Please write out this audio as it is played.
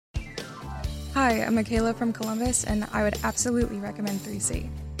Hi, I'm Michaela from Columbus, and I would absolutely recommend 3C.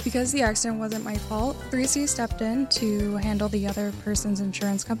 Because the accident wasn't my fault, 3C stepped in to handle the other person's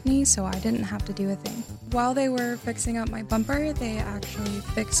insurance company, so I didn't have to do a thing. While they were fixing up my bumper, they actually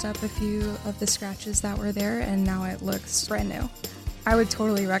fixed up a few of the scratches that were there, and now it looks brand new. I would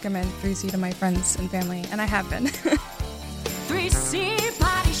totally recommend 3C to my friends and family, and I have been. 3C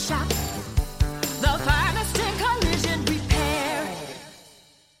Body Shop, the finest in collision repair.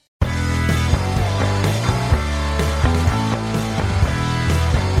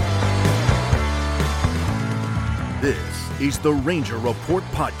 This is the Ranger Report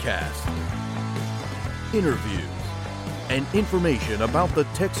Podcast. Interviews and information about the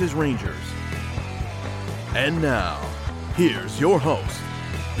Texas Rangers. And now, here's your host,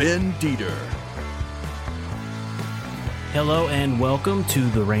 Ben Dieter. Hello and welcome to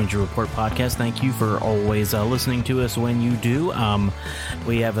the Ranger Report Podcast. Thank you for always listening to us when you do.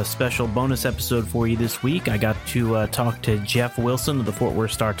 We have a special bonus episode for you this week. I got to talk to Jeff Wilson of the Fort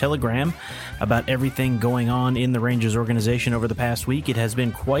Worth Star-Telegram about everything going on in the Rangers organization over the past week. It has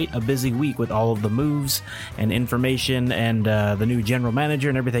been quite a busy week with all of the moves and information and the new general manager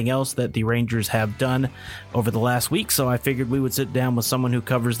and everything else that the Rangers have done over the last week. So I figured we would sit down with someone who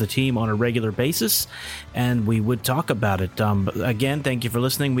covers the team on a regular basis and we would talk about it. Again, thank you for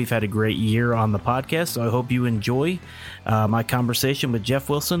listening. We've had a great year on the podcast, so I hope you enjoy my conversation with Jeff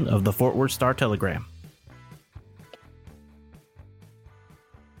Wilson of the Fort Worth Star-Telegram.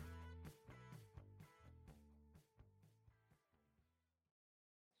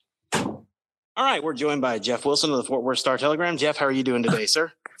 All right, we're joined by Jeff Wilson of the Fort Worth Star-Telegram. Jeff, how are you doing today,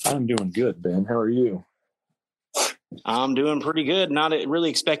 sir? I'm doing good, Ben. How are you? I'm doing pretty good. Not really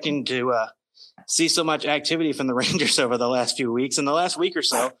expecting to see so much activity from the Rangers over the last few weeks. In the last week or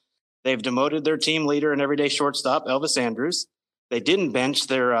so, they've demoted their team leader and everyday shortstop, Elvis Andrus. They didn't bench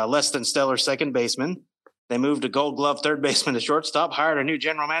their less than stellar second baseman. They moved a Gold Glove third baseman to shortstop, hired a new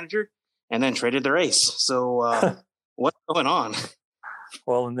general manager, and then traded their ace. So what's going on?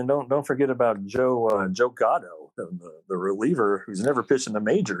 Well, and then don't forget about Joe Gatto, the reliever who's never pitched in the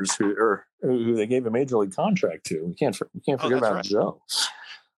majors, who they gave a major league contract to. We can't forget about right. Joe.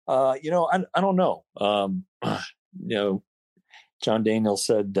 I don't know. John Daniels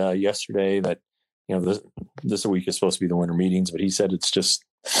said yesterday that this week is supposed to be the winter meetings, but he said it's just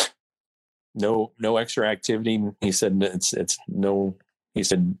no extra activity. He said it's no. He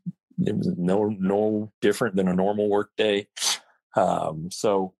said it was no different than a normal work day.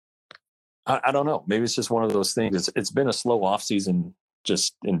 So I don't know. Maybe it's just one of those things. It's been a slow off season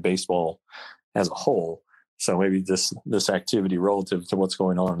just in baseball as a whole. So maybe this activity relative to what's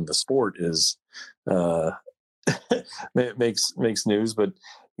going on in the sport is makes news. But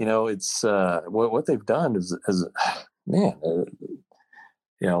it's what they've done is man.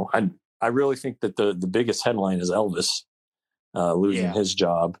 I really think that the biggest headline is Elvis losing his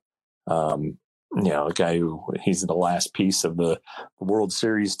job. A guy who he's the last piece of the World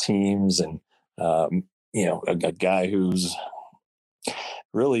Series teams, and a guy who's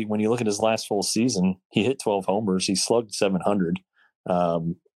really, when you look at his last full season, he hit 12 homers. He slugged 700.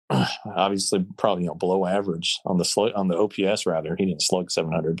 Obviously, probably below average on the OPS. Rather, he didn't slug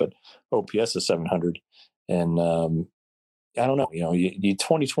 700, but OPS is 700. And I don't know. You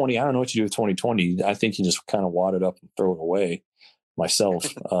 2020. I don't know what you do with 2020. I think you just kind of wad it up and throw it away.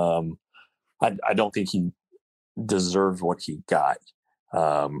 Myself, I don't think he deserved what he got.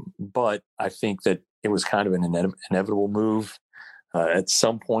 But I think that it was kind of an inevitable move. At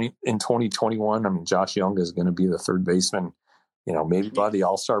some point in 2021, I mean, Josh Young is going to be the third baseman, maybe by the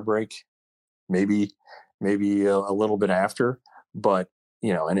All-Star break, maybe a little bit after, but,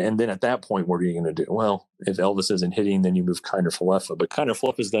 and then at that point, what are you going to do? Well, if Elvis isn't hitting, then you move Kiner Falefa, but Kiner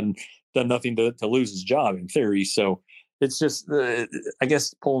Falefa has done nothing to lose his job in theory. So it's just, I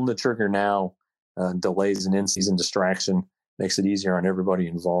guess, pulling the trigger now delays an in-season distraction, makes it easier on everybody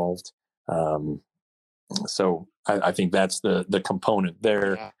involved. So I think that's the component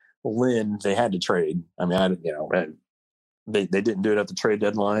there. Yeah. Lynn, they had to trade. I mean, they didn't do it at the trade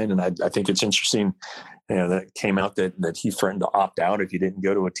deadline, and I think it's interesting. That came out that he threatened to opt out if he didn't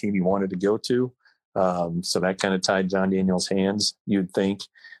go to a team he wanted to go to. So that kind of tied John Daniels' hands. You'd think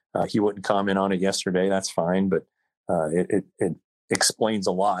he wouldn't comment on it yesterday. That's fine, but it explains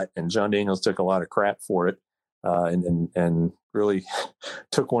a lot. And John Daniels took a lot of crap for it, and really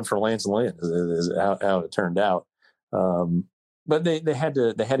took one for Lance Lynn, is how it turned out. But they had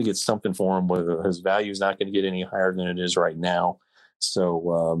to get something for him. Whether his value is not going to get any higher than it is right now.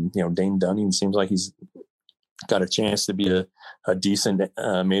 So Dane Dunning seems like he's got a chance to be a decent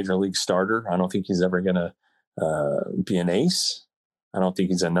major league starter. I don't think he's ever going to be an ace, I don't think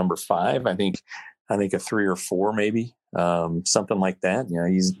he's a number 5. I think a 3 or 4 maybe, something like that. You know,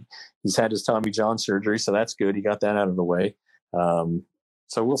 he's had his Tommy John surgery, so that's good. He got that out of the way.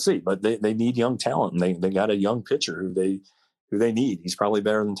 So we'll see. But they need young talent, and they got a young pitcher who they need. He's probably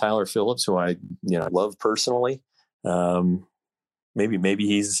better than Tyler Phillips, who I love personally. Maybe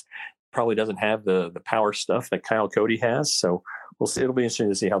he's probably doesn't have the power stuff that Kyle Cody has. So we'll see. It'll be interesting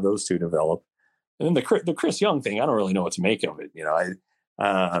to see how those two develop. And then the Chris Young thing, I don't really know what to make of it. You know,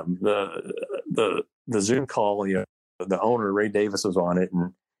 the Zoom call, you know, the owner Ray Davis was on it,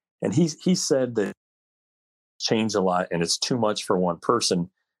 and he said that changed a lot and it's too much for one person.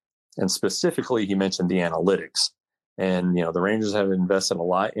 And specifically, he mentioned the analytics. And you know, the Rangers have invested a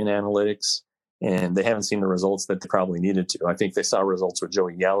lot in analytics, and they haven't seen the results that they probably needed to. I think they saw results with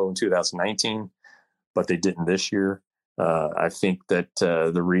Joey Gallo in 2019, but they didn't this year. I think that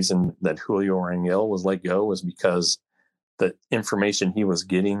the reason that Julio Rangel was let go was because the information he was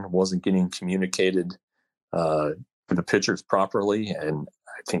getting wasn't getting communicated to the pitchers properly. And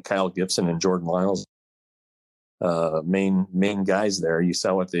I think Kyle Gibson and Jordan Lyles, main guys there, you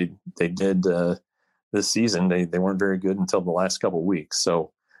saw what they did this season. They weren't very good until the last couple of weeks.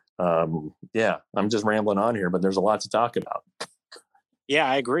 So, yeah, I'm just rambling on here, but there's a lot to talk about. Yeah,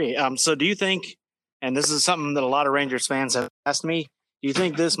 I agree. So do you think, and this is something that a lot of Rangers fans have asked me, do you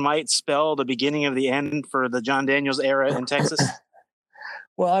think this might spell the beginning of the end for the John Daniels era in Texas?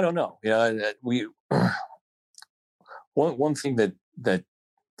 Well, I don't know. Yeah, one thing that the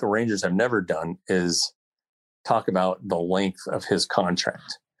Rangers have never done is talk about the length of his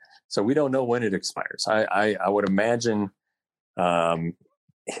contract. So we don't know when it expires. I would imagine that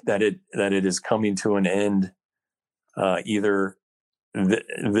it is coming to an end either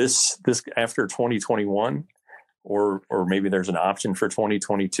this after 2021, or maybe there's an option for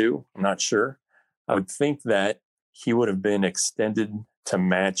 2022. I'm not sure. I would think that he would have been extended to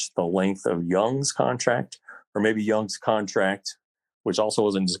match the length of Young's contract, or maybe Young's contract, which also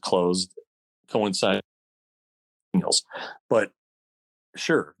wasn't disclosed, coincide. But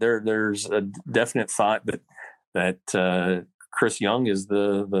sure, there's a definite thought that Chris Young is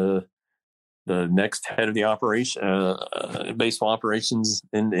the next head of the operation, baseball operations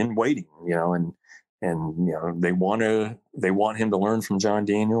in waiting, you know, and you know, they want him to learn from John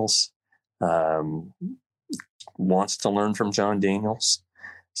Daniels, wants to learn from John Daniels.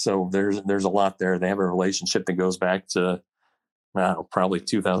 So there's a lot there. They have a relationship that goes back to probably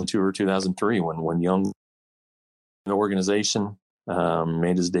 2002 or 2003 when Young, the organization,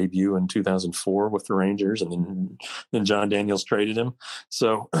 made his debut in 2004 with the Rangers, and then John Daniels traded him.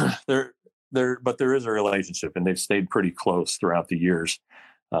 So but there is a relationship, and they've stayed pretty close throughout the years.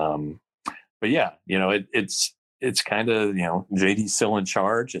 But yeah, you know, it's kind of, you know, JD's still in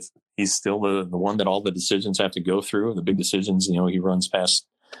charge. He's still the one that all the decisions have to go through. The big decisions, you know, he runs past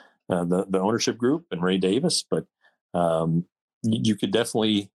the ownership group and Ray Davis. But you could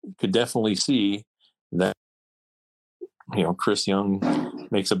definitely see that, you know, Chris Young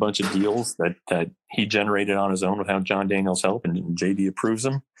makes a bunch of deals that he generated on his own without John Daniels' help, and JD approves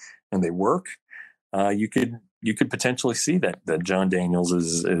them, and they work. You could potentially see that John Daniels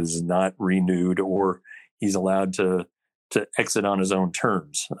is not renewed, or he's allowed to exit on his own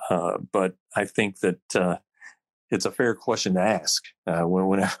terms. But I think that it's a fair question to ask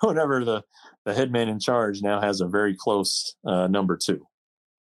whenever the head man in charge now has a very close number 2.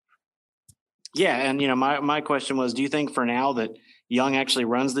 Yeah, and you know, my question was, do you think for now that Young actually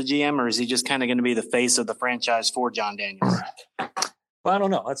runs the GM, or is he just kind of going to be the face of the franchise for John Daniels? Well, I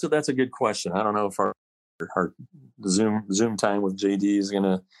don't know. That's a good question. I don't know if our Zoom time with JD is going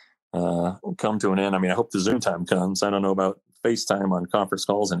to come to an end. I mean, I hope the Zoom time comes. I don't know about FaceTime on conference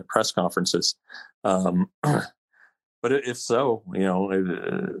calls and at press conferences. But if so, you know,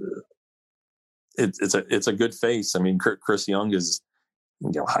 it's a good face. I mean, Chris Young is,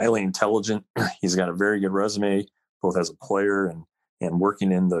 you know, highly intelligent. He's got a very good resume, both as a player and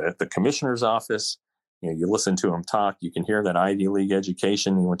working in the commissioner's office. You know, you listen to him talk, you can hear that Ivy League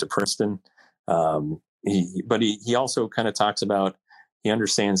education. He went to Princeton. But he also kind of talks about, he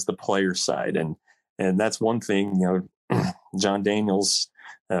understands the player side. And that's one thing, you know, John Daniels,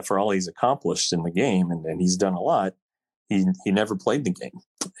 for all he's accomplished in the game, and he's done a lot, he never played the game.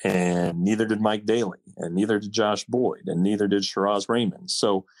 And neither did Mike Daly, and neither did Josh Boyd, and neither did Shiraz Raymond.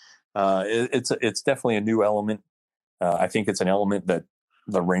 So it's definitely a new element. I think it's an element that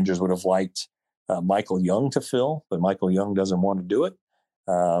the Rangers would have liked Michael Young to fill, but Michael Young doesn't want to do it.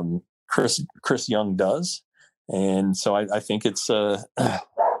 Chris Young does, and so I think it's going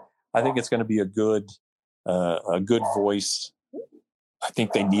to be a good voice. I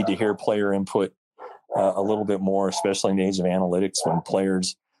think they need to hear player input. a little bit more, especially in the age of analytics, when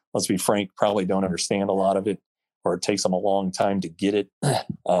players, let's be frank, probably don't understand a lot of it, or it takes them a long time to get it.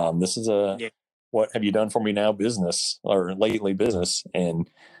 This is what have you done for me now business, or lately business. And,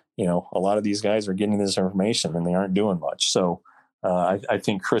 a lot of these guys are getting this information and they aren't doing much. So I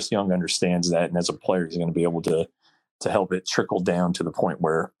think Chris Young understands that. And as a player, he's going to be able to help it trickle down to the point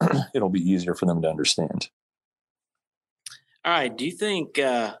where it'll be easier for them to understand. All right. Do you think,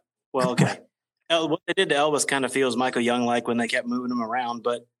 okay. What they did to Elvis kind of feels Michael Young-like when they kept moving him around.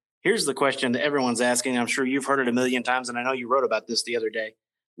 But here's the question that everyone's asking. I'm sure you've heard it a million times, and I know you wrote about this the other day.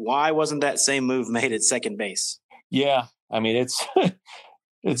 Why wasn't that same move made at second base? Yeah, I mean, it's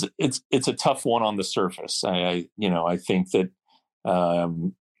it's a tough one on the surface. I think that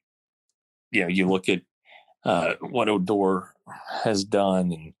you look at what Odor has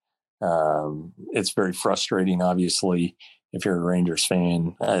done, and it's very frustrating. Obviously, if you're a Rangers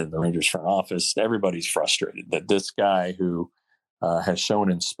fan, the Rangers front office, everybody's frustrated that this guy who has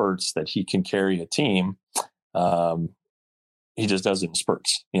shown in spurts that he can carry a team, he just does it in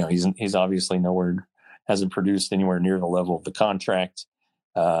spurts. He's obviously hasn't produced anywhere near the level of the contract,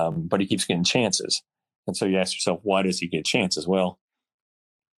 but he keeps getting chances. And so you ask yourself, why does he get chances? Well,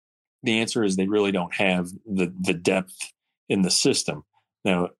 the answer is they really don't have the depth in the system.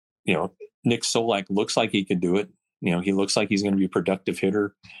 Now, Nick Solak looks like he could do it. He looks like he's going to be a productive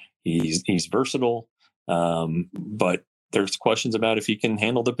hitter. He's versatile, but there's questions about if he can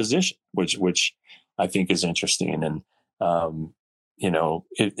handle the position, which I think is interesting. And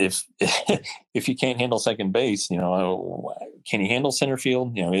if if he can't handle second base, can he handle center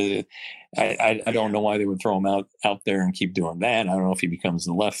field? I don't know why they would throw him out there and keep doing that. I don't know if he becomes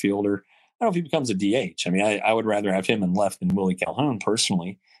the left fielder. I don't know if he becomes a DH. I mean, I would rather have him in left than Willie Calhoun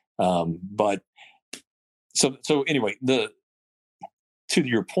personally. But so anyway, to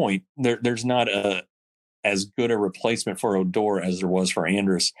your point, there's not as good a replacement for Odor as there was for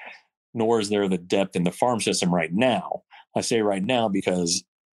Andrus, nor is there the depth in the farm system right now. I say right now because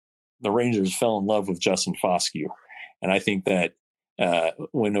the Rangers fell in love with Justin Foscue. And I think that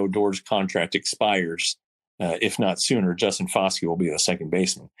when Odor's contract expires, if not sooner, Justin Foscue will be the second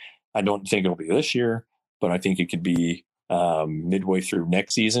baseman. I don't think it'll be this year, but I think it could be midway through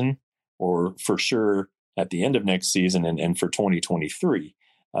next season, or for sure at the end of next season and for 2023.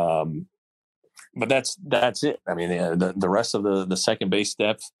 But that's it. I mean, the rest of the second base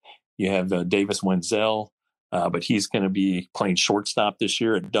depth, you have Davis Wenzel, but he's going to be playing shortstop this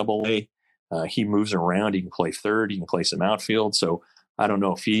year at Double-A. He moves around. He can play third. He can play some outfield. So I don't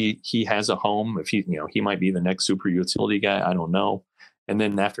know if he has a home. If he might be the next super utility guy. I don't know. And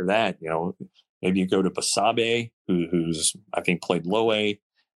then after that, maybe you go to Basabe, who's I think played low A.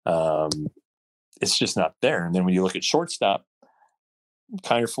 It's just not there. And then when you look at shortstop,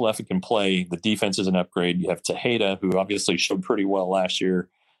 Kiner Falefa can play. The defense is an upgrade. You have Tejeda, who obviously showed pretty well last year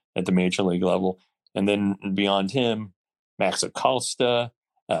at the major league level. And then beyond him, Max Acosta,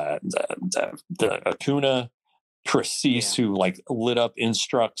 the Acuna, Chris Cease, who lit up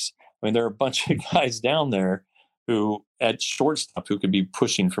Instructs. I mean, there are a bunch of guys down there who at shortstop who could be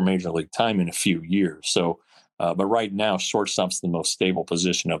pushing for major league time in a few years. So, but right now, shortstop's the most stable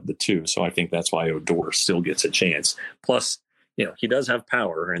position of the two. So I think that's why Odor still gets a chance. Plus, he does have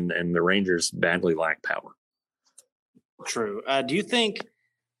power, and the Rangers badly lack power. True. Do you think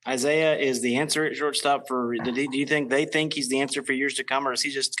Isaiah is the answer at shortstop do you think they think he's the answer for years to come, or is he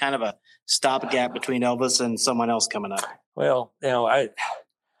just kind of a stopgap between Elvis and someone else coming up? Well,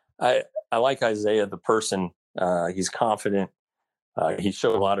 I like Isaiah, the person. He's confident. He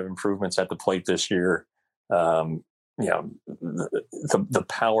showed a lot of improvements at the plate this year. The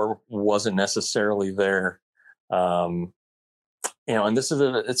power wasn't necessarily there. And this is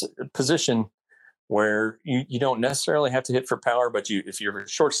it's a position where you don't necessarily have to hit for power, but if your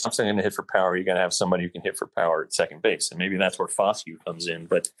shortstop's going to hit for power, you're going to have somebody who can hit for power at second base. And maybe that's where Foscue comes in.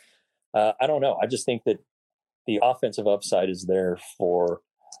 But I don't know. I just think that the offensive upside is there for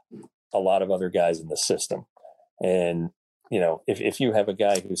a lot of other guys in the system. And, if you have a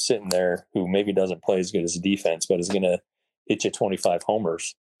guy who's sitting there who maybe doesn't play as good as defense, but is going to hit you 25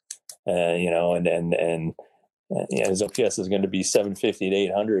 homers, and his OPS is going to be 750 to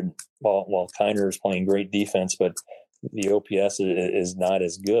 800 while Kiner is playing great defense, but the OPS is not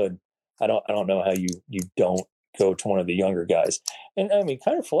as good. I don't know how you don't go to one of the younger guys. And I mean,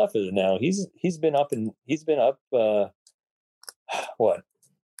 Kiner Falefa now he's been up. What?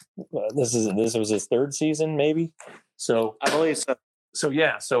 This was his third season, maybe. So I believe so. So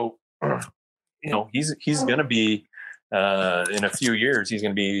yeah. So he's going to be in a few years. He's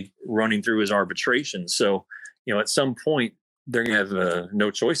going to be running through his arbitration. So at some point they're going to have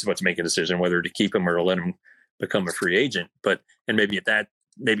no choice but to make a decision whether to keep him or to let him become a free agent. And maybe that's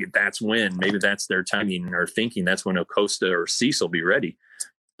their timing or thinking. That's when Acosta or Cease will be ready.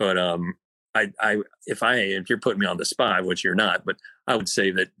 But if you're putting me on the spot, which you're not, but I would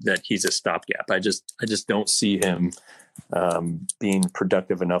say that he's a stopgap. I just don't see him being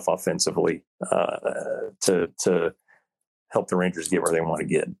productive enough offensively to help the Rangers get where they want to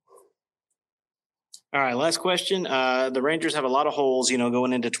get. All right, last question. The Rangers have a lot of holes,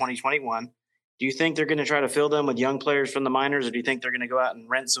 going into 2021. Do you think they're going to try to fill them with young players from the minors, or do you think they're going to go out and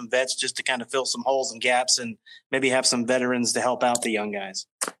rent some vets just to kind of fill some holes and gaps and maybe have some veterans to help out the young guys?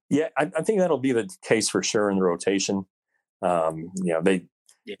 Yeah, I think that'll be the case for sure in the rotation.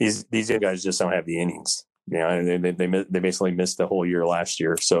 These young guys just don't have the innings. They basically missed the whole year last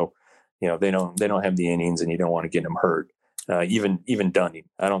year, so they don't have the innings, and you don't want to get them hurt. Even Dunning,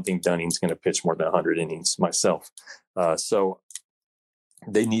 I don't think Dunning's going to pitch more than 100 innings myself. So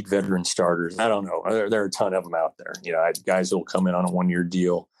they need veteran starters. I don't know. There are a ton of them out there. Guys who will come in on a 1-year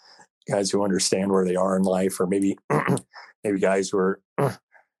deal, guys who understand where they are in life, or maybe guys who are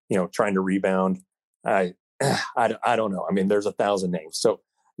trying to rebound. I don't know. I mean, there's 1,000 names. So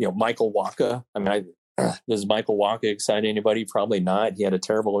Michael Wacha. I mean, does Michael Wacha excite anybody? Probably not. He had a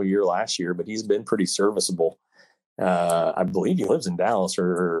terrible year last year, but he's been pretty serviceable. I believe he lives in Dallas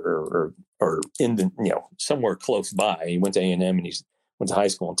or in somewhere close by. He went to A&M and he went to high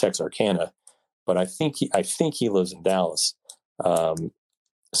school in Texarkana, but I think he lives in Dallas.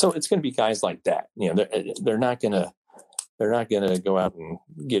 So it's going to be guys like that. They're not going to go out and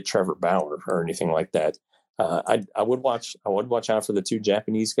get Trevor Bauer or anything like that. I would watch out for the 2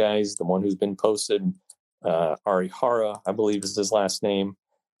 Japanese guys. The one who's been posted, Arihara, I believe is his last name,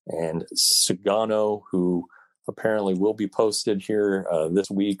 and Sugano, who apparently will be posted here this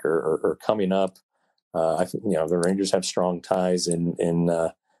week or coming up. I think the Rangers have strong ties in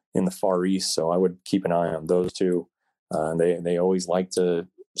the Far East, so I would keep an eye on those 2. They always like to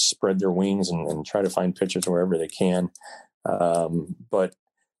spread their wings and try to find pitchers wherever they can. But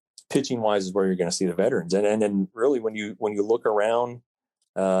pitching wise is where you're going to see the veterans, and then really when you look around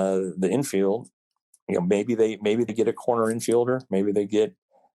the infield, maybe they get a corner infielder, maybe they get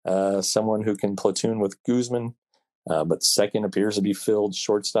someone who can platoon with Guzman, but second appears to be filled.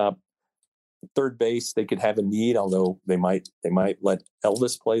 Shortstop, third base, they could have a need, although they might let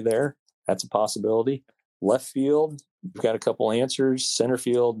Elvis play there. That's a possibility. Left field, we've got a couple answers. Center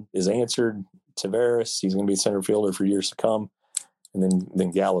field is answered. Taveras, he's going to be center fielder for years to come. And then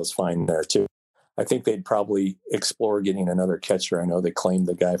Gallo's fine there too. I think they'd probably explore getting another catcher. I know they claimed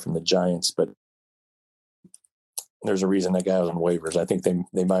the guy from the Giants, but there's a reason that guy was on waivers. I think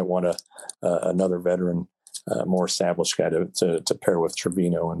they might want another veteran, more established guy to pair with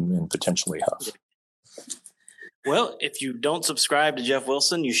Trevino and potentially Huff. Well, if you don't subscribe to Jeff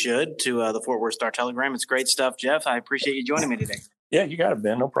Wilson, you should, to the Fort Worth Star Telegram. It's great stuff, Jeff. I appreciate you joining me today. Yeah, you got it,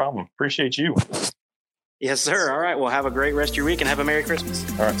 Ben. No problem. Appreciate you. Yes, sir. All right. Well, have a great rest of your week and have a Merry Christmas.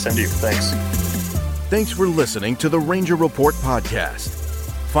 All right. Send to you. Thanks. Thanks for listening to the Ranger Report podcast.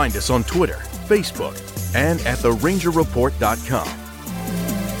 Find us on Twitter, Facebook, and at therangerreport.com.